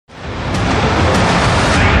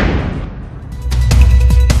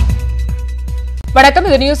வணக்கம்,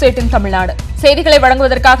 இது News18 Tamil Nadu. செய்திகளை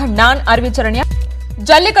வழங்குவதற்காக நான் அறிவிச்சரண்யா.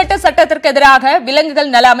 ஜல்லிக்கட்டு சட்டத்திற்கு எதிராக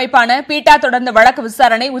விலங்குகள் நல அமைப்பான பீட்டா தொடர்ந்த வழக்கு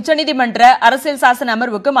விசாரணை உச்சநீதிமன்ற அரசியல் சாசன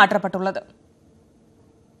அமர்வுக்கு மாற்றப்பட்டுள்ளது.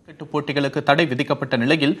 போட்டிகளுக்கு தடை விதிக்கப்பட்ட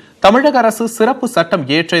நிலையில் தமிழக அரசு சிறப்பு சட்டம்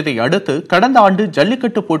இயற்றியதை அடுத்து கடந்த ஆண்டு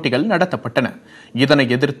ஜல்லிக்கட்டு போட்டிகள் நடத்தப்பட்டன. இதனை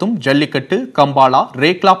எதிர்த்தும் ஜல்லிக்கட்டு, கம்பாலா,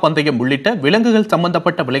 ரேக்லா பந்தயம் உள்ளிட்ட விலங்குகள்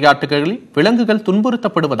சம்பந்தப்பட்ட விளையாட்டுகளில் விலங்குகள்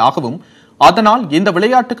துன்புறுத்தப்படுவதாகவும் அதனால் இந்த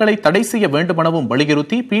விளையாட்டுகளை தடை செய்ய வேண்டுமெனவும்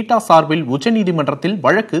வலியுறுத்தி பீட்டா சார்பில் உச்சநீதிமன்றத்தில்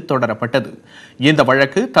வழக்கு தொடரப்பட்டது. இந்த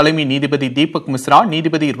வழக்கு தலைமை நீதிபதி தீபக் மிஸ்ரா,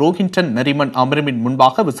 நீதிபதி ரோஹின்டன் நரிமன் அமர்வின்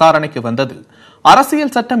முன்பாக விசாரணைக்கு வந்தது.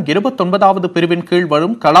 அரசியல் சட்டம் 29வது பிரிவின் கீழ்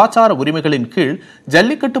வரும் கலாச்சார உரிமைகளின் கீழ்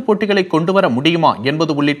ஜல்லிக்கட்டு போட்டிகளை கொண்டுவர முடியுமா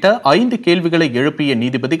என்பது உள்ளிட்ட 5 கேள்விகளை எழுப்பிய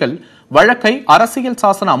நீதிபதிகள் வழக்கை அரசியல்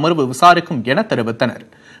சாசன அமர்வு விசாரிக்கும் என தெரிவித்தனர்.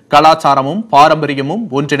 கலாச்சாரமும் பாரம்பரியமும்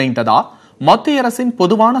ஒன்றிணைந்ததா? மத்திய அரசின்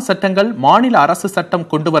பொதுவான சட்டங்கள் மாநில அரசு சட்டம்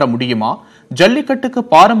கொண்டுவர முடியுமா? ஜல்லிக்கட்டுக்கு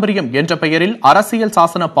பாரம்பரியம் என்ற பெயரில் அரசியல்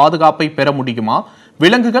சாசன பாதுகாப்பை பெற முடியுமா?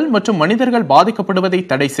 விலங்குகள் மற்றும் மனிதர்கள் பாதிக்கப்படுவதை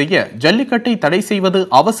தடை செய்ய ஜல்லிக்கட்டை தடை செய்வது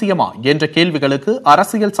அவசியமா என்ற கேள்விகளுக்கு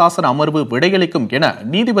அரசியல் சாசன அமர்வு விடையளிக்கும் என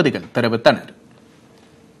நீதிபதிகள் தெரிவித்தனர்.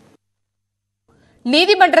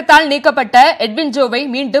 நீதிமன்றத்தால் நீக்கப்பட்ட எட்வின் ஜோவை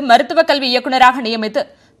மீண்டும் மருத்துவக் கல்வி இயக்குநராக நியமித்து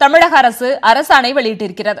தமிழக அரசு அரசாணை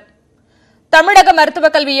வெளியிட்டிருக்கிறது. தமிழக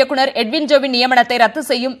மருத்துவக் கல்வி இயக்குநர் எட்வின் ஜோவின் நியமனத்தை ரத்து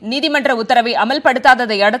செய்யும் நீதிமன்ற உத்தரவை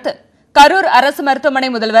அமல்படுத்தாததை அடுத்து கரூர் அரசு மருத்துவமனை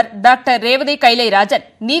முதல்வர் டாக்டர் ரேவதி கைலைராஜன்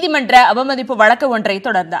நீதிமன்ற அவமதிப்பு வழக்கு ஒன்றை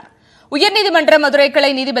தொடர்ந்தார். உயர்நீதிமன்ற மதுரை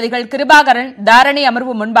கிளை நீதிபதிகள் கிருபாகரன், தாரணி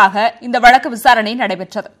அமர்வு முன்பாக இந்த வழக்கு விசாரணை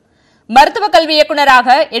நடைபெற்றது. மருத்துவக் கல்வி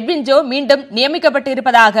இயக்குநராக எட்வின் ஜோ மீண்டும்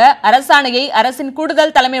நியமிக்கப்பட்டிருப்பதாக அரசாணையை அரசின்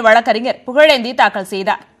கூடுதல் தலைமை வழக்கறிஞர் புகழேந்தி தாக்கல்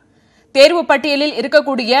செய்தார். தேர்வு பட்டியலில்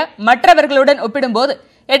இருக்கக்கூடிய மற்றவர்களுடன் ஒப்பிடும்போது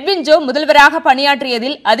எட்வின் ஜோ முதல்வராக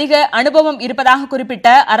பணியாற்றியதில் அதிக அனுபவம் இருப்பதாக குறிப்பிட்ட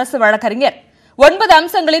அரசு வழக்கறிஞர் 9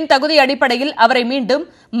 அம்சங்களின் தகுதி அடிப்படையில் அவரை மீண்டும்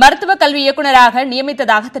மருத்துவக் கல்வி இயக்குநராக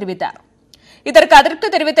நியமித்ததாக தெரிவித்தார். இதற்கு அதிருப்தி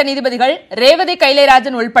தெரிவித்த நீதிபதிகள் ரேவதி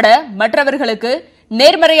கைலைராஜன் உள்பட மற்றவர்களுக்கு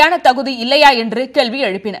நேர்மறையான தகுதி இல்லையா என்று கேள்வி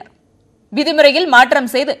எழுப்பினர். விதிமுறையில் மாற்றம்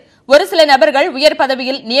செய்து ஒரு சில நபர்கள் உயர்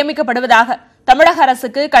பதவியில் நியமிக்கப்படுவதாக தமிழக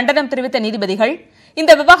அரசுக்கு கண்டனம் தெரிவித்த நீதிபதிகள்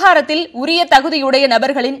இந்த விவகாரத்தில் உரிய தகுதியுடைய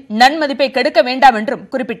நபர்களின் நன்மதிப்பை கெடுக்க வேண்டாம் என்றும்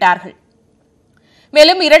குறிப்பிட்டார்கள்.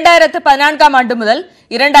 மேலும் 2014ஆம் ஆண்டு முதல்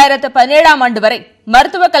 2017ஆம் ஆண்டு வரை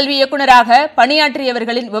மருத்துவக் கல்வி இயக்குநராக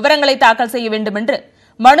பணியாற்றியவர்களின் விவரங்களை தாக்கல் செய்ய வேண்டும் என்று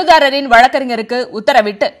மனுதாரரின் வழக்கறிஞருக்கு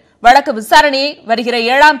உத்தரவிட்டு வழக்கு விசாரணையை வருகிற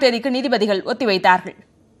 7ஆம் தேதிக்கு நீதிபதிகள் ஒத்திவைத்தார்கள்.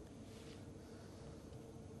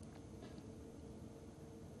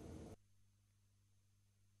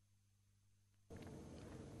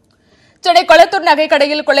 சென்னை கொளத்தூர்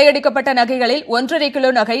நகைக்கடையில் கொள்ளையடிக்கப்பட்ட நகைகளில் 1.5 கிலோ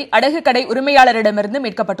நகை அடகு கடை உரிமையாளரிடமிருந்து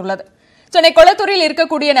மீட்கப்பட்டுள்ளது. சென்னை கொளத்தூரில்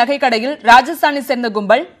இருக்கக்கூடிய நகைக்கடையில் ராஜஸ்தானை சேர்ந்த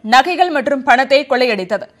கும்பல் நகைகள் மற்றும் பணத்தை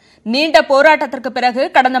கொள்ளையடித்தது. நீண்ட போராட்டத்திற்கு பிறகு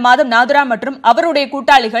கடந்த மாதம் நாதுராம் மற்றும் அவருடைய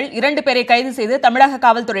கூட்டாளிகள் 2 பேரை கைது செய்து தமிழக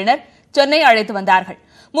காவல்துறையினர் சென்னை அழைத்து வந்தார்கள்.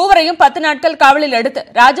 மூவரையும் 10 நாட்கள் காவலில் எடுத்து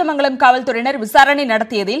ராஜமங்கலம் காவல்துறையினர் விசாரணை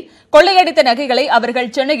நடத்தியதில் கொள்ளையடித்த நகைகளை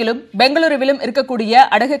அவர்கள் சென்னையிலும் பெங்களூருவிலும் இருக்கக்கூடிய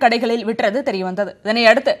அடகு கடைகளில் விற்றது தெரியவந்தது.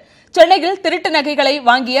 இதனையடுத்து சென்னையில் திருட்டு நகைகளை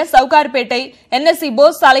வாங்கிய சவுகார்பேட்டை NSC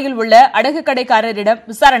போஸ் சாலையில் உள்ள அடகு கடைக்காரரிடம்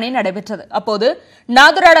விசாரணை நடைபெற்றது. அப்போது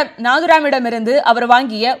நாதுராமிடமிருந்து அவர்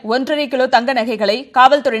வாங்கிய 1.5 கிலோ தங்க நகைகளை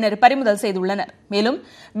காவல்துறையினர் பறிமுதல் செய்துள்ளனர். மேலும்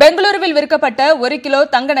பெங்களூருவில் விற்கப்பட்ட 1 கிலோ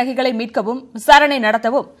தங்க நகைகளை மீட்கவும் விசாரணை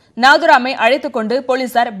நடத்தவும் நாதுராமை அழைத்துக் கொண்டு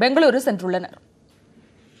போலீசார் பெங்களூரு சென்றுள்ளனர்.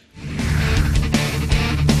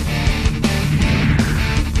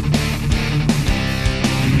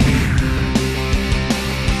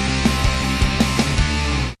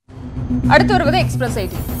 அடுத்து வருவது எக்ஸ்பிரஸ்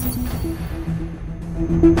 18.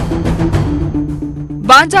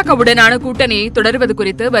 பாஜகவுடனான கூட்டணியை தொடர்வது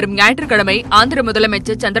குறித்து வரும் ஞாயிற்றுக்கிழமை ஆந்திர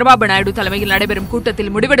முதலமைச்சர் சந்திரபாபு நாயுடு தலைமையில் நடைபெறும்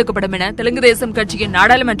கூட்டத்தில் முடிவெடுக்கப்படும் என தெலுங்கு தேசம் கட்சியின்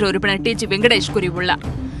நாடாளுமன்ற உறுப்பினர் டி.ஜி. வெங்கடேஷ் கூறியுள்ளார்.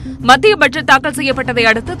 மத்திய பட்ஜெட் தாக்கல் செய்யப்பட்டதை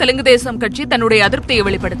அடுத்து தெலுங்கு தேசம் கட்சி தன்னுடைய அதிருப்தியை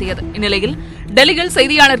வெளிப்படுத்தியது. இந்நிலையில் டெல்லியில்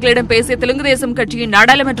செய்தியாளர்களிடம் பேசிய தெலுங்கு தேசம் கட்சியின்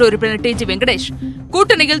நாடாளுமன்ற உறுப்பினர் டி.ஜி. வெங்கடேஷ்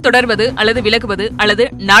கூட்டணியில் தொடர்வது அல்லது விலகுவது அல்லது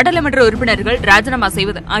நாடாளுமன்ற உறுப்பினர்கள் ராஜினாமா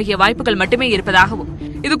செய்வது ஆகிய வாய்ப்புகள் மட்டுமே இருப்பதாகவும்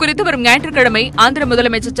இதுகுறித்து வரும் ஞாயிற்றுக்கிழமை ஆந்திர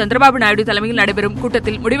முதலமைச்சர் சந்திரபாபு நாயுடு தலைமையில் நடைபெறும்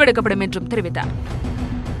கூட்டத்தில் முடிவெடுக்கப்படும் என்றும் தெரிவித்தார்.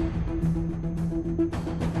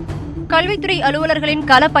 கல்வித்துறை அலுவலர்களின்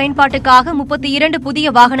கள பயன்பாட்டுக்காக 32 புதிய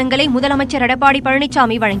வாகனங்களை முதலமைச்சர் எடப்பாடி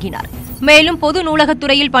பழனிசாமி வழங்கினார். மேலும் பொது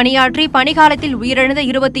நூலகத்துறையில் பணியாற்றி பணிகாலத்தில் உயிரிழந்த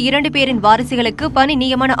 22 பேரின் வாரிசுகளுக்கு பணி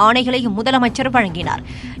நியமன ஆணைகளையும் முதலமைச்சர் வழங்கினார்.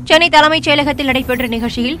 சென்னை தலைமைச் செயலகத்தில் நடைபெற்ற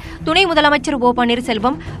நிகழ்ச்சியில் துணை முதலமைச்சர் ஓ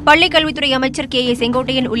பன்னீர்செல்வம், பள்ளிக்கல்வித்துறை அமைச்சர் கே.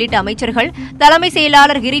 செங்கோட்டையன் உள்ளிட்ட அமைச்சர்கள், தலைமை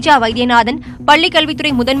செயலாளர் கிரிஜா வைத்தியநாதன்,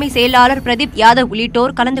 பள்ளிக்கல்வித்துறை முதன்மை செயலாளர் பிரதீப் யாதவ்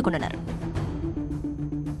உள்ளிட்டோர் கலந்து கொண்டனர்.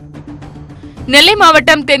 நெல்லை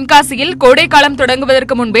மாவட்டம் தென்காசியில் கோடைக்காலம்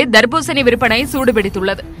தொடங்குவதற்கு முன்பே தர்பூசணி விற்பனை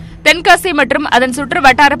சூடுபிடித்துள்ளது. தென்காசி மற்றும் அதன் சுற்று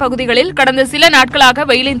வட்டார பகுதிகளில் கடந்த சில நாட்களாக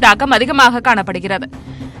வெயிலின் தாக்கம் அதிகமாக காணப்படுகிறது.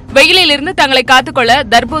 வெயிலில் இருந்து தங்களை காத்துக்கொள்ள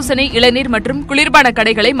தர்பூசணி, இளநீர் மற்றும் குளிர்பான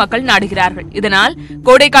கடைகளை மக்கள் நாடுகிறார்கள். இதனால்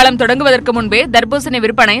கோடைக்காலம் தொடங்குவதற்கு முன்பே தர்பூசணி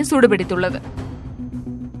விற்பனை சூடுபிடித்துள்ளது.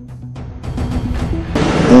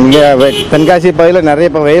 இங்கே தென்காசி பகுதியில் நிறைய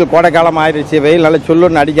இப்போ வெயில் கோடைக்காலம் ஆயிடுச்சு, வெயில் நல்லா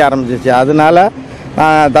சுள்ளுன்னு அடிக்க ஆரம்பிச்சிச்சு. அதனால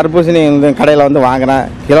நான் தர்பூசணி கடையில் வந்து வாங்கினேன்.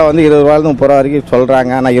 கிலோ வந்து 20 ரூபாயிலிருந்து 30 ரூபா வரைக்கும்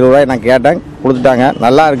சொல்கிறாங்க. நான் 20 ரூபாய் நான் கேட்டேன், கொடுத்துட்டாங்க.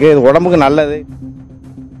 நல்லா இருக்குது, இது உடம்புக்கு நல்லது.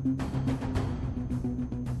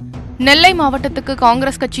 நெல்லை மாவட்டத்துக்கு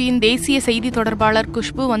காங்கிரஸ் கட்சியின் தேசிய செய்தி தொடர்பாளர்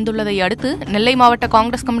குஷ்பு வந்துள்ளதை அடுத்து நெல்லை மாவட்ட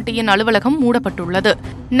காங்கிரஸ் கமிட்டியின் அலுவலகம் மூடப்பட்டுள்ளது.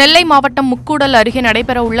 நெல்லை மாவட்டம் முக்கூடல் அருகே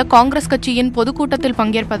நடைபெறவுள்ள காங்கிரஸ் கட்சியின் பொதுக்கூட்டத்தில்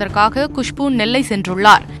பங்கேற்பதற்காக குஷ்பு நெல்லை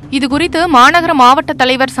சென்றுள்ளார். இதுகுறித்து மாநகர மாவட்ட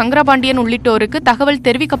தலைவர் சங்கரபாண்டியன் உள்ளிட்டோருக்கு தகவல்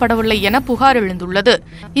தெரிவிக்கப்படவில்லை என புகார் எழுந்துள்ளது.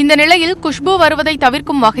 இந்த நிலையில் குஷ்பு வருவதை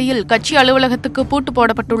தவிர்க்கும் வகையில் கட்சி அலுவலகத்துக்கு பூட்டு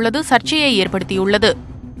போடப்பட்டுள்ளது சர்ச்சையை ஏற்படுத்தியுள்ளது.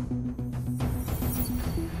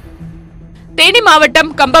 தேனி மாவட்டம்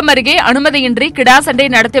கம்பம் அருகே அனுமதியின்றி கிடா சண்டை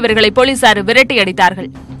நடத்தியவர்களை போலீசார் விரட்டி அடித்தார்கள்.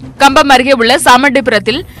 கம்பம் அருகே உள்ள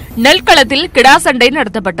சாமண்டிபுரத்தில் நெல்களத்தில் கிடா சண்டை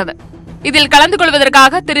நடத்தப்பட்டது. இதில் கலந்து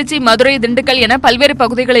கொள்வதற்காக திருச்சி, மதுரை, திண்டுக்கல் என பல்வேறு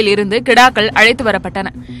பகுதிகளில் இருந்து கிடாக்கள் அழைத்து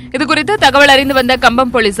வரப்பட்டன. இதுகுறித்து தகவல் அறிந்து வந்த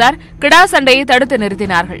கம்பம் போலீசார் கிடா சண்டையை தடுத்து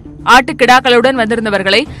நிறுத்தினார்கள். ஆட்டு கிடாக்களுடன்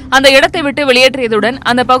வந்திருந்தவர்களை அந்த இடத்தை விட்டு வெளியேற்றியதுடன்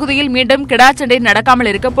அந்த பகுதியில் மீண்டும் கிடா சண்டை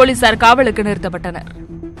நடக்காமல் இருக்க போலீசார் காவலுக்கு நிறுத்தப்பட்டனர்.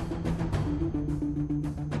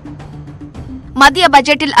 மத்திய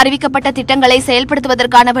பட்ஜெட்டில் அறிவிக்கப்பட்ட திட்டங்களை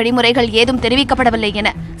செயல்படுத்துவதற்கான வழிமுறைகள் ஏதும் தெரிவிக்கப்படவில்லை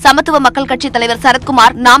என சமத்துவ மக்கள் கட்சித் தலைவர்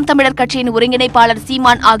சரத்குமார், நாம் தமிழர் கட்சியின் ஒருங்கிணைப்பாளர்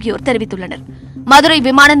சீமான் ஆகியோர் தெரிவித்துள்ளனர். மதுரை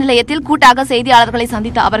விமான நிலையத்தில் கூட்டாக செய்தியாளர்களை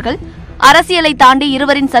சந்தித்த அவர்கள் அரசியலை தாண்டி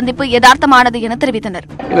இருவரின் சந்திப்பு யதார்த்தமானது என தெரிவித்தனர்.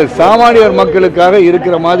 சாமானியர் மக்களுக்காக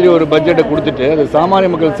இருக்கிற மாதிரி ஒரு பட்ஜெட்டை கொடுத்துட்டு அது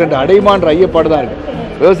சாமானிய மக்கள் சென்று அடைமான்ற ஐயப்பாடு தான் இருக்கு.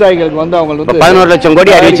 விவசாயிகளுக்கு வந்து அவங்க 11 லட்சம்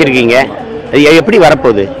கோடி அறிவிச்சிருக்கீங்க. எப்படி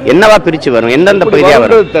வரப்போகுது? என்னவா பிரிச்சு வரும்? எந்தெந்த பகுதியா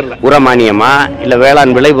வரும்? உரமானியமா, இல்ல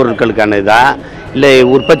வேளாண் விளைபொருட்களுக்கான இதா, இல்ல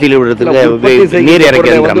உற்பத்தியில் விடுறதுக்கு நீர்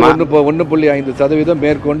இறக்கிறமா? 1.5%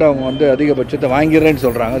 மேற்கொண்டு அவங்க வந்து அதிகபட்சத்தை வாங்கிறேன்னு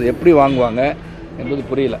சொல்றாங்க. அது எப்படி வாங்குவாங்க என்பது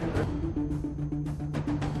புரியல.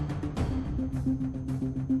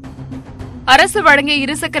 அரசு வழங்கிய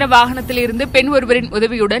இருசக்கர வாகனத்தில் இருந்து பெண் ஒருவரின்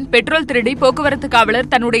உதவியுடன் பெட்ரோல் திருடி போக்குவரத்து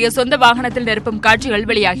காவலர் தன்னுடைய சொந்த வாகனத்தில் நிரப்பும் காட்சிகள்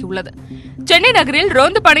வெளியாகியுள்ளது. சென்னை நகரில்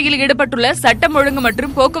ரோந்து பணியில் ஈடுபட்டுள்ள சட்டம் ஒழுங்கு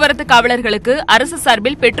மற்றும் போக்குவரத்து காவலர்களுக்கு அரசு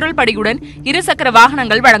சார்பில் பெட்ரோல் படியுடன் இருசக்கர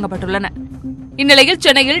வாகனங்கள் வழங்கப்பட்டுள்ளன. இந்நிலையில்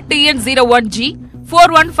சென்னையில் TN01G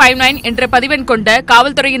 4159 என்ற பதிவெண் கொண்ட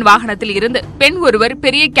காவல்துறையின் வாகனத்தில் இருந்து பெண் ஒருவர்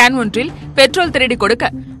பெரிய கேன் ஒன்றில் பெட்ரோல் திருடி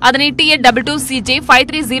கொடுக்க அதனை TN22CJ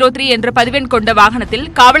 5303 என்ற பதிவெண் கொண்ட வாகனத்தில்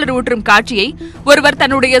காவலர் ஊற்றும் காட்சியை ஒருவர்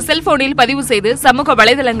தன்னுடைய செல்போனில் பதிவு செய்து சமூக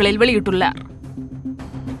வலைதளங்களில் வெளியிட்டுள்ளார்.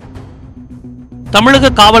 தமிழக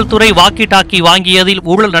காவல்துறை வாக்கி டாக்கி வாங்கியதில்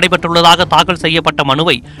ஊழல் நடைபெற்றுள்ளதாக தாக்கல் செய்யப்பட்ட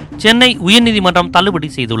மனுவை சென்னை உயர்நீதிமன்றம் தள்ளுபடி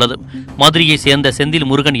செய்துள்ளது. மதுரையைச் சேர்ந்த செந்தில்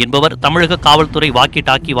முருகன் என்பவர் தமிழக காவல்துறை வாக்கி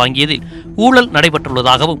டாக்கி வாங்கியதில் ஊழல்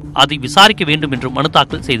நடைபெற்றுள்ளதாகவும் அதை விசாரிக்க வேண்டும் என்றும் மனு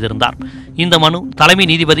தாக்கல் செய்திருந்தார். இந்த மனு தலைமை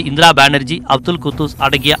நீதிபதி இந்திரா பானர்ஜி, அப்துல் குத்தூஸ்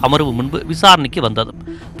அடங்கிய அமர்வு முன்பு விசாரணைக்கு வந்தது.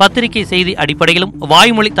 பத்திரிகை செய்தி அடிப்படையிலும்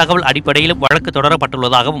வாய்மொழி தகவல் அடிப்படையிலும் வழக்கு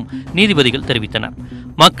தொடரப்பட்டுள்ளதாகவும் நீதிபதிகள் தெரிவித்தனர்.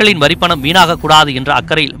 மக்களின் வரிப்பணம் வீணாகக்கூடாது என்ற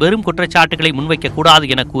அக்கறையில் வெறும் குற்றச்சாட்டுகளை முன்வைக்கக்கூடாது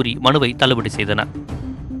என கூறி மனுவை தள்ளுபடி செய்தனர்.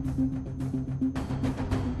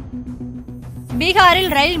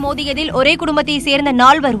 பீகாரில் ரயில் மோதியதில் ஒரே குடும்பத்தை சேர்ந்த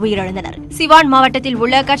 4 உயிரிழந்தனர். சிவான் மாவட்டத்தில்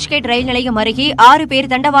உள்ள கச்கேட் ரயில் நிலையம் அருகே 6 பேர்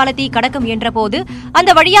தண்டவாளத்தை கடக்க முயன்றபோது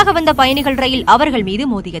அந்த வழியாக வந்த பயணிகள் ரயில் அவர்கள் மீது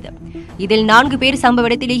மோதியது. இதில் 4 பேர் சம்பவ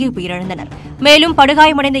இடத்திலேயே உயிரிழந்தனர். மேலும்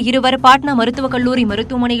படுகாயமடைந்த 2 பாட்னா மருத்துவக் கல்லூரி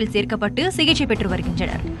மருத்துவமனையில் சேர்க்கப்பட்டு சிகிச்சை பெற்று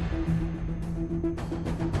வருகின்றனர்.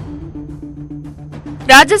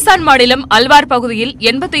 ராஜஸ்தான் மாநிலம் அல்வார் பகுதியில்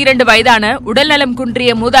 82 வயதான உடல்நலம்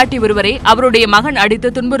குன்றிய மூதாட்டி ஒருவரை அவருடைய மகன் அடித்து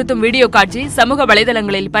துன்புறுத்தும் வீடியோ காட்சி சமூக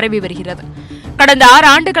வலைதளங்களில் பரவி வருகிறது. கடந்த 6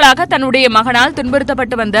 ஆண்டுகளாக தன்னுடைய மகனால்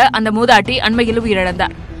துன்புறுத்தப்பட்டு வந்த அந்த மூதாட்டி அண்மையில்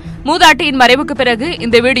உயிரிழந்தார். மூதாட்டியின் மறைவுக்கு பிறகு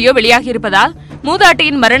இந்த வீடியோ வெளியாகியிருப்பதால்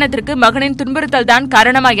மூதாட்டியின் மரணத்திற்கு மகனின் துன்புறுத்தல்தான்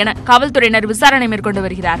காரணமா என காவல்துறையினர் விசாரணை மேற்கொண்டு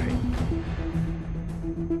வருகிறார்கள்.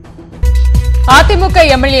 அதிமுக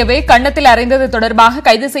எம்எல்ஏவை கன்னத்தில் அறைந்தது தொடர்பாக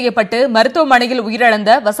கைது செய்யப்பட்டு மருத்துவமனையில் உயிரிழந்த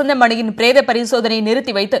வசந்தமணியின் பிரேத பரிசோதனையை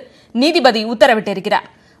நிறுத்தி வைத்து நீதிபதி உத்தரவிட்டிருக்கிறார்.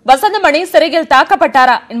 வசந்தமணி சிறையில்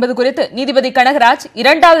தாக்கப்பட்டாரா என்பது குறித்து நீதிபதி கனகராஜ்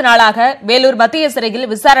 2வது நாளாக வேலூர் மத்திய சிறையில்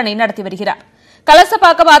விசாரணை நடத்தி வருகிறார்.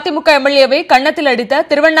 கலசப்பாக்கம் அதிமுக எம்எல்ஏவை கன்னத்தில் அடித்த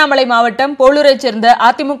திருவண்ணாமலை மாவட்டம் போலூரைச் சேர்ந்த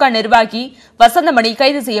அதிமுக நிர்வாகி வசந்தமணி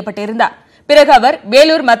கைது செய்யப்பட்டிருந்தார். பிறகு அவர்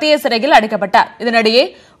வேலூர் மத்திய சிறையில் அடைக்கப்பட்டார். இதனிடையே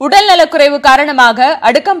உடல்நலக்குறைவு காரணமாக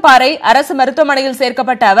அடுக்கம்பாறை அரசு மருத்துவமனையில்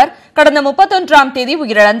சேர்க்கப்பட்ட அவர் கடந்த 31ஆம் தேதி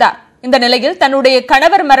உயிரிழந்தார். இந்த நிலையில் தன்னுடைய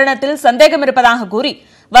கணவர் மரணத்தில் சந்தேகம் இருப்பதாக கூறி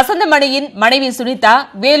வசந்தமணியின் மனைவி சுனிதா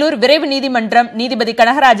வேலூர் விரைவு நீதிமன்றம் நீதிபதி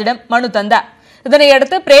கனகராஜிடம் மனு தந்தார்.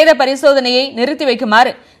 இதனையடுத்து பிரேத பரிசோதனையை நிறுத்தி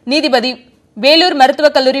வைக்குமாறு நீதிபதி வேலூர்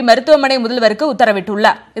மருத்துவக் கல்லூரி மருத்துவமனை முதல்வருக்கு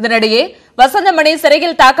உத்தரவிட்டுள்ளார். இதனிடையே வசந்தமணி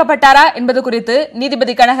சிறையில் தாக்கப்பட்டாரா என்பது குறித்து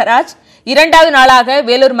நீதிபதி கனகராஜ் 2வது நாளாக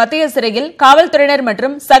வேலூர் மத்திய சிறையில் காவல்துறையினர்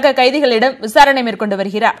மற்றும் சக கைதிகளிடம் விசாரணை மேற்கொண்டு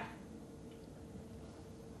வருகிறார்.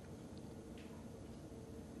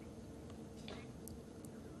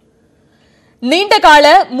 நீண்டகால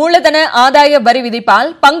மூலதன ஆதாய வரி விதிப்பால்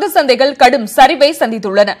பங்கு சந்தைகள் கடும் சரிவை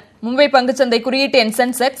சந்தித்துள்ளன. மும்பை பங்குச்சந்தை குறியீட்டு எண்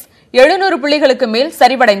சென்செக்ஸ் 700 புள்ளிகளுக்கு மேல்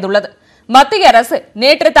சரிவடைந்துள்ளது. மத்திய அரசு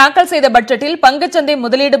நேற்று தாக்கல் செய்த பட்ஜெட்டில் பங்குச்சந்தை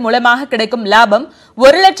முதலீடு மூலமாக கிடைக்கும் லாபம்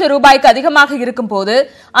 1 லட்சம் ரூபாய்க்கு அதிகமாக இருக்கும் போது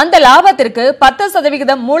அந்த லாபத்திற்கு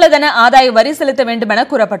 10% மூலதன ஆதாய வரி செலுத்த வேண்டும் என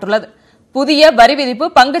கூறப்பட்டுள்ளது. புதிய வரி விதிப்பு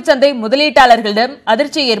பங்குச்சந்தை முதலீட்டாளர்களிடம்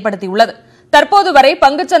அதிர்ச்சியை ஏற்படுத்தியுள்ளது. தற்போது வரை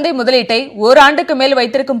பங்குச்சந்தை முதலீட்டை ஓராண்டுக்கு மேல்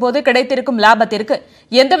வைத்திருக்கும் போது கிடைத்திருக்கும் லாபத்திற்கு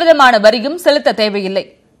எந்தவிதமான வரியும் செலுத்த தேவையில்லை.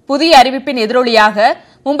 புதிய அறிவிப்பின் எதிரொலியாக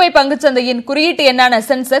மும்பை பங்குச்சந்தையின் குறியீட்டு எண்ணான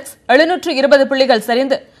சென்செக்ஸ் 720 புள்ளிகள்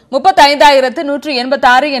சரிந்து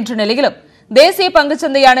 35,186 என்ற நிலையிலும் தேசிய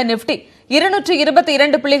பங்குச்சந்தையான நிப்டி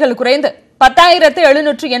 222 புள்ளிகள் குறைந்து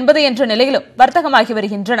 10,780 என்ற நிலையிலும் வர்த்தகமாகி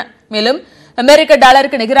வருகின்றன. மேலும் அமெரிக்க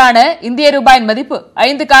டாலருக்கு நிகரான இந்திய ரூபாயின் மதிப்பு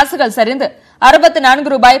 5 காசுகள் சரிந்து 64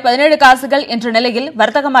 ரூபாய் 17 காசுகள் என்ற நிலையில்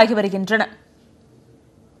வர்த்தகமாகி வருகின்றன.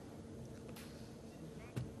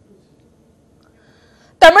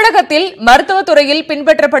 தமிழகத்தில் மருத்துவத்துறையில்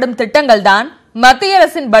பின்பற்றப்படும் திட்டங்கள்தான் மத்திய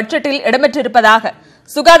அரசின் பட்ஜெட்டில் இடம்பெற்றிருப்பதாக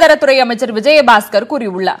சுகாதாரத்துறை அமைச்சர் விஜயபாஸ்கர்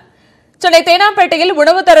கூறியுள்ளார். சென்னை தேனாம்பேட்டையில்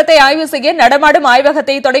உணவு தரத்தை ஆய்வு செய்ய நடமாடும்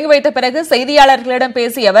ஆய்வகத்தை தொடங்கி வைத்த பிறகு செய்தியாளர்களிடம்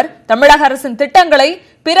பேசிய அவர் தமிழக அரசின் திட்டங்களை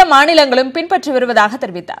பிற மாநிலங்களும் பின்பற்றி வருவதாக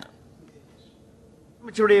தெரிவித்தார்.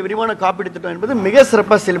 அமைச்சருடைய விரிவான காப்பீடு திட்டம் என்பது மிக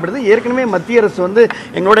சிறப்பாக செயல்படுது. ஏற்கனவே மத்திய அரசு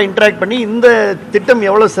எங்களோட இன்டராக்ட் பண்ணி இந்த திட்டம்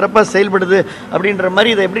எவ்வளவு சிறப்பாக செயல்படுது அப்படின்ற மாதிரி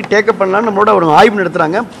இதை எப்படி டேக்கப் பண்ணலாம்னு நம்மளோட ஒரு ஆய்வு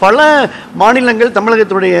நடத்துறாங்க. பல மாநிலங்கள்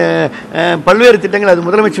தமிழகத்துடைய பல்வேறு திட்டங்கள், அது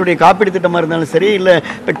முதலமைச்சருடைய காப்பீடு திட்டமாக இருந்தாலும் சரி, இல்லை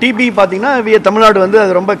இப்போ டிபி பார்த்தீங்கன்னா தமிழ்நாடு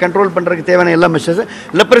அது ரொம்ப கண்ட்ரோல் பண்ணுறதுக்கு தேவையான எல்லா மெஷர்ஸ்,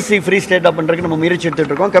 லெப்ரசி ஃப்ரீ ஸ்டேட்டாக பண்ணுறதுக்கு நம்ம முயற்சி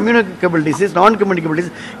எடுத்துகிட்டு இருக்கோம். கம்யூனிகபிள் டிசீஸ், நான் கம்யூனிகபிள்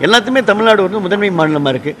டிசீஸ் எல்லாத்துமே தமிழ்நாடு முதன்மை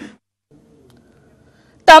மாநிலமாக இருக்குது.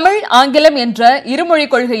 தமிழ், ஆங்கிலம் என்ற இருமொழி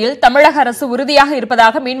கொள்கையில் தமிழக அரசு உறுதியாக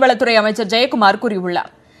இருப்பதாக மீன்வளத்துறை அமைச்சர் ஜெயக்குமார் கூறியுள்ளார்.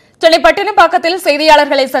 சென்னை பட்டினப்பாக்கத்தில்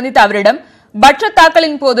செய்தியாளர்களை சந்தித்த அவரிடம் பட்ஜெட்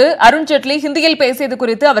தாக்கலின் போது அருண்ஜேட்லி ஹிந்தியில் பேசியது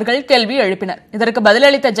குறித்து அவர்கள் கேள்வி எழுப்பினர். இதற்கு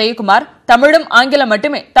பதிலளித்த ஜெயக்குமார் தமிழும் ஆங்கிலம்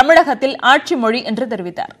மட்டுமே தமிழகத்தில் ஆட்சி மொழி என்று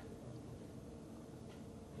தெரிவித்தார்.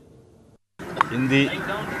 ஹிந்தி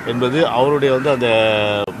என்பது அவருடைய அந்த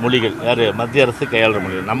மொழிகள், யார் மத்திய அரசு கையாளுற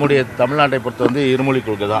மொழிகள். நம்முடைய தமிழ்நாட்டை பொறுத்த இருமொழி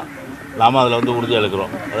கொள்கை தான். நாம் அதில் உறுதியாக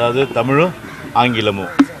இருக்கிறோம். அதாவது தமிழும்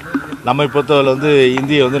ஆங்கிலமும். நம்மை பொறுத்தவரை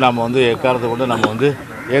இந்தியை நாம் எக்காரத்தை கொண்டு நம்ம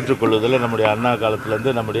ஏற்றுக்கொள்வதில்லை. நம்முடைய அண்ணா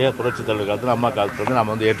காலத்திலேருந்து, நம்முடைய புரட்சித் தலைவர் காலத்தில், அம்மா காலத்திலேருந்து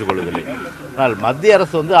நம்ம ஏற்றுக்கொள்வதில்லை. ஆனால் மத்திய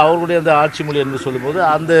அரசு அவர்களுடைய அந்த ஆட்சி மொழி என்று சொல்லும்போது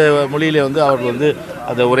அந்த மொழியிலே அவர்கள்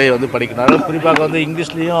அந்த உரையை படிக்கிறார்கள். குறிப்பாக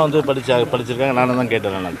இங்கிலீஷ்லேயும் படிச்சிருக்காங்க. நானும் தான்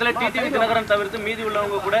கேட்டேன். டிடிவி தினகரன் தவிர்த்து மீதி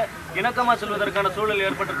உள்ளவங்க கூட இணக்கமாக சொல்வதற்கான சூழல்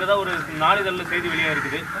ஏற்பட்டிருக்கிறதா ஒரு நாளிதழில் செய்தி வெளியாக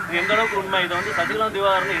இருக்குது. எந்த அளவுக்கு உண்மை? இதை சசிகலா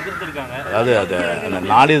திவாகரன் எதிர்த்திருக்காங்க. அது அந்த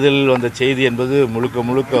நாளிதழில் வந்த செய்தி என்பது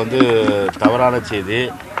முழுக்க தவறான செய்தி.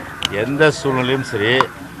 எந்த சூழ்நிலையும் சரி,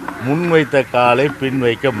 முன்வைத்த காலை பின்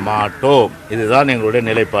வைக்க மாட்டோம். இதுதான் எங்களுடைய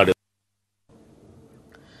நிலைப்பாடு.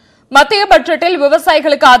 மத்திய பட்ஜெட்டில்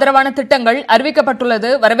விவசாயிகளுக்கு ஆதரவான திட்டங்கள் அறிவிக்கப்பட்டுள்ளது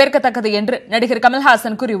வரவேற்கத்தக்கது என்று நடிகர்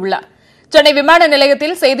கமல்ஹாசன் கூறியுள்ளார். சென்னை விமான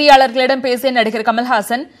நிலையத்தில் செய்தியாளர்களிடம் பேசிய நடிகர்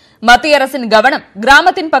கமல்ஹாசன் மத்திய அரசின் கவனம்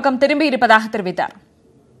கிராமத்தின் பக்கம் திரும்பி இருப்பதாக தெரிவித்தார்.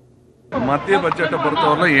 மத்திய பட்ஜெட்டை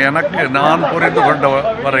பொறுத்தவரை நான் புரிந்து கொண்ட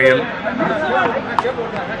வரையில்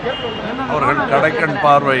அவர்கள் கடைக்கண்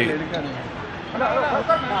பார்வை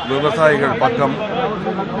விவசாயிகள் பக்கம்,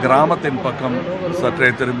 கிராமத்தின் பக்கம் சற்றே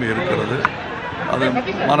திரும்பி இருக்கிறது. அது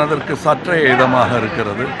மனதிற்கு சற்றே இதமாக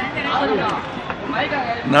இருக்கிறது.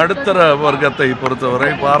 நடுத்தர வர்க்கத்தை பொறுத்தவரை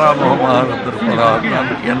பாராமுகமாக இருந்திருப்பதாக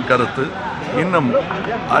என் கருத்து. இன்னும்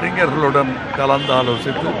அறிஞர்களுடன் கலந்து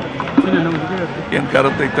ஆலோசித்து என்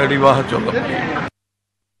கருத்தை தெளிவாக சொல்ல முடியும்.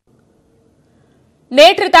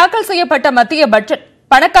 நேற்று தாக்கல் செய்யப்பட்ட மத்திய பட்ஜெட்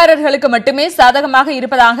பணக்காரர்களுக்கு மட்டுமே சாதகமாக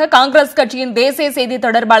இருப்பதாக காங்கிரஸ் கட்சியின் தேசிய செய்தி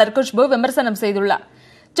தொடர்பாளர் குஷ்பு விமர்சனம் செய்துள்ளார்.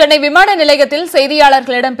 சென்னை விமான நிலையத்தில்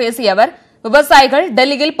செய்தியாளர்களிடம் பேசிய அவர் விவசாயிகள்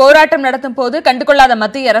டெல்லியில் போராட்டம் நடத்தும் போது கண்டுகொள்ளாத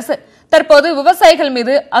மத்திய அரசு தற்போது விவசாயிகள்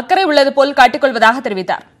மீது அக்கறை உள்ளது போல் காட்டிக்கொள்வதாக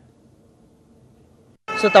தெரிவித்தார்.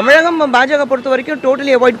 ஸோ தமிழகம் பாஜக பொறுத்த வரைக்கும்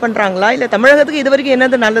டோட்டலி அவாய்ட் பண்ணுறாங்களா, இல்லை தமிழகத்துக்கு இது வரைக்கும்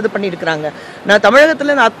என்னது நல்லது பண்ணியிருக்கிறாங்க? நான்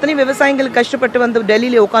தமிழகத்தில் அத்தனை விவசாயிகள் கஷ்டப்பட்டு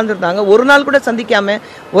டெல்லியில் உட்காந்துருந்தாங்க. ஒரு நாள் கூட சந்திக்காம,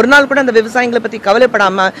 ஒரு நாள் கூட அந்த விவசாயிகளை பற்றி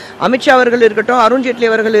கவலைப்படாமல் அமித்ஷா அவர்கள் இருக்கட்டும், அருண்ஜேட்லி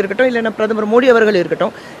அவர்கள் இருக்கட்டும், இல்லைன்னா பிரதமர் மோடி அவர்கள்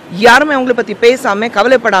இருக்கட்டும், யாருமே அவங்கள பற்றி பேசாமல்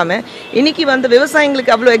கவலைப்படாமல் இன்னைக்கு வந்து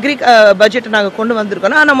விவசாயிங்களுக்கு அவ்வளோ பட்ஜெட் நாங்கள் கொண்டு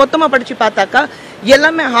வந்திருக்கோம். ஆனால் மொத்தமாக படித்து பார்த்தாக்கா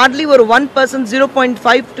எல்லாமே ஹார்ட்லி ஒரு 1%,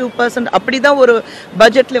 0.52% அப்படி தான் ஒரு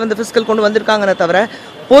பட்ஜெட்டில் வந்து ஃபிஸ்கல் கொண்டு வந்திருக்காங்கன்னு தவிர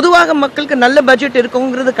பொதுவாக மக்களுக்கு நல்ல பட்ஜெட்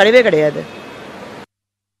இருக்குங்கிறது கிடையவே கிடையாது.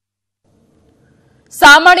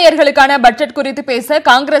 சாமானியர்களுக்கான பட்ஜெட் குறித்து பேச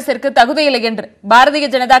காங்கிரசிற்கு தகுதியில்லை என்று பாரதிய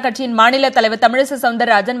ஜனதா கட்சியின் மாநில தலைவர் தமிழிசை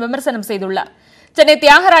சவுந்தரராஜன் விமர்சனம் செய்துள்ளார். சென்னை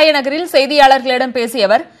தியாகராய நகரில் செய்தியாளர்களிடம் பேசிய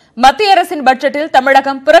அவர் மத்திய அரசின் பட்ஜெட்டில்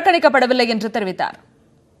தமிழகம் புறக்கணிக்கப்படவில்லை என்று தெரிவித்தார்.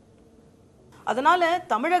 அதனால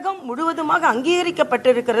தமிழகம் முழுவதுமாக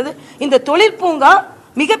அங்கீகரிக்கப்பட்டிருக்கிறது. இந்த தொழிற்பூங்கா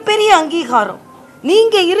மிகப்பெரிய அங்கீகாரம்.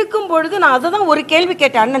 நீங்க இருக்கும் பொழுது நான் அதை தான் ஒரு கேள்வி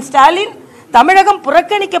கேட்டேன். அண்ணன் ஸ்டாலின் தமிழகம்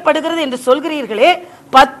புறக்கணிக்கப்படுகிறது என்று சொல்கிறீர்களே,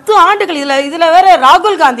 10 ஆண்டுகள் இதுல வேற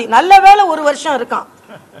ராகுல் காந்தி நல்ல வேளை ஒரு வருஷம் இருக்கான்.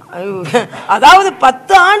 அதாவது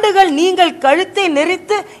 10 ஆண்டுகள் நீங்கள் கழுத்தை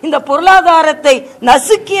நெரித்து இந்த பொருளாதாரத்தை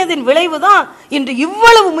நசுக்கியதின் விளைவுதான் இன்று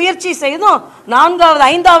இவ்வளவு முயற்சி செய்தும் 4வது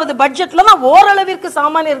 5வது பட்ஜெட்ல தான் ஓரளவிற்கு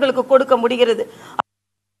சாமானியர்களுக்கு கொடுக்க முடிகிறது.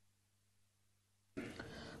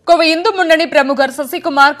 கோவை இந்து முன்னணி பிரமுகர்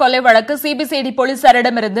சசிகுமார் கொலை வழக்கு சிபிசிஐடி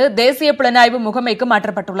போலீசாரிடமிருந்து தேசிய புலனாய்வு முகமைக்கு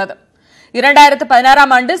மாற்றப்பட்டுள்ளது.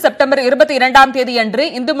 2016ஆம் ஆண்டு செப்டம்பர் 22ஆம் தேதியன்று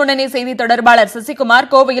இந்து முன்னணி செய்தி தொடர்பாளர் சசிகுமார்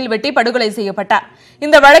கோவையில் வெட்டி படுகொலை செய்யப்பட்டார்.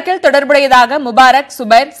 இந்த வழக்கில் தொடர்புடையதாக முபாரக்,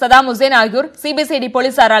 சுபைர், சதாம் உசேன் ஆகியோர் சிபிசிஐடி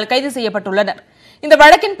போலீசாரால் கைது செய்யப்பட்டுள்ளனர். இந்த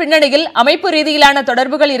வழக்கின் பின்னணியில் அமைப்பு ரீதியிலான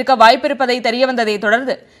தொடர்புகள் இருக்க வாய்ப்பிருப்பதை தெரியவந்ததை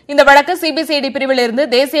தொடர்ந்து இந்த வழக்கு சிபிசிஐடி பிரிவிலிருந்து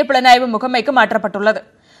தேசிய புலனாய்வு முகமைக்கு மாற்றப்பட்டுள்ளது.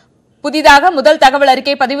 புதிதாக முதல் தகவல்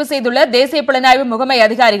அறிக்கை பதிவு செய்துள்ள தேசிய புலனாய்வு முகமை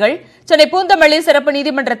அதிகாரிகள் சென்னை பூந்தமல்லி சிறப்பு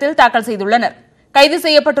நீதிமன்றத்தில் தாக்கல் செய்துள்ளனர். கைது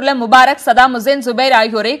செய்யப்பட்டுள்ள முபாரக், சதாம் உசேன், சுபைர்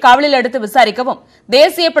ஆகியோரை காவலில் எடுத்து விசாரிக்கவும்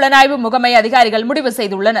தேசிய புலனாய்வு முகமை அதிகாரிகள் முடிவு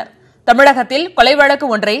செய்துள்ளனர். தமிழகத்தில் கொலை வழக்கு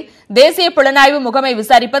ஒன்றை தேசிய புலனாய்வு முகமை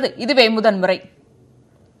விசாரிப்பது இதுவே முதன்முறை.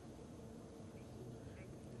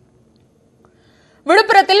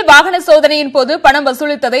 விழுப்புரத்தில் வாகன சோதனையின் போது பணம்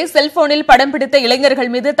வசூலித்ததை செல்போனில் படம் பிடித்த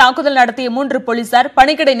இளைஞர்கள் மீது தாக்குதல் நடத்திய 3 போலீசார்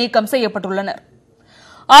பணியிடை நீக்கம் செய்யப்பட்டுள்ளனர்.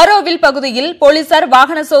 ஆரோவில் பகுதியில் போலீசார்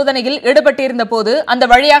வாகன சோதனையில் ஈடுபட்டிருந்த போது அந்த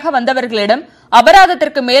வழியாக வந்தவர்களிடம்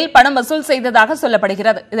அபராதத்திற்கு மேல் பணம் வசூல் செய்ததாக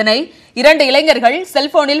சொல்லப்படுகிறது. இதனை 2 இளைஞர்கள்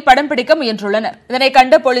செல்போனில் படம் பிடிக்க முயன்றுள்ளனர். இதனை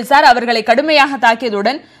கண்ட போலீசார் அவர்களை கடுமையாக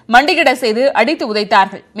தாக்கியதுடன் மண்டியிட செய்து அடித்து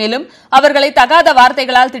உதைத்தார்கள். மேலும் அவர்களை தகாத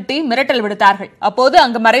வார்த்தைகளால் திட்டி மிரட்டல் விடுத்தார்கள். அப்போது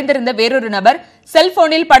அங்கு மறைந்திருந்த வேறொரு நபர்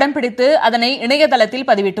செல்போனில் படம் பிடித்து அதனை இணையதளத்தில்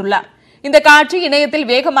பதிவிட்டுள்ளார். இந்த காட்சி இணையத்தில்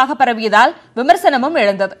வேகமாக பரவியதால் விமர்சனமும்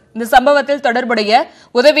எழுந்தது. இந்த சம்பவத்தில் தொடர்புடைய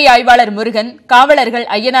உதவி ஆய்வாளர் முருகன், காவலர்கள்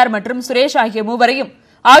ஐயனார் மற்றும் சுரேஷ் ஆகிய 3வரையும்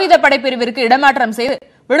ஆயுதப்படை பிரிவிற்கு இடமாற்றம் செய்து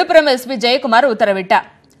விழுப்புரம் எஸ்பி ஜெயக்குமார் உத்தரவிட்டார்.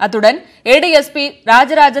 அத்துடன் ஏடிஎஸ்பி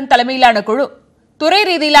ராஜராஜன் தலைமையிலான குழு துறை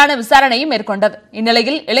ரீதியிலான விசாரணையும் மேற்கொண்டது.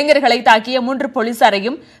 இந்நிலையில் இளைஞர்களை தாக்கிய 3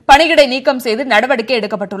 போலீசாரையும் பணியிடை நீக்கம் செய்து நடவடிக்கை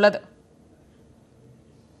எடுக்கப்பட்டுள்ளது.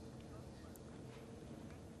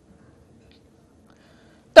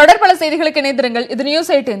 தொடர்பல செய்திகளுக்கு இணைந்திருங்கள். இது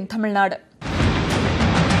News18 தமிழ்நாடு.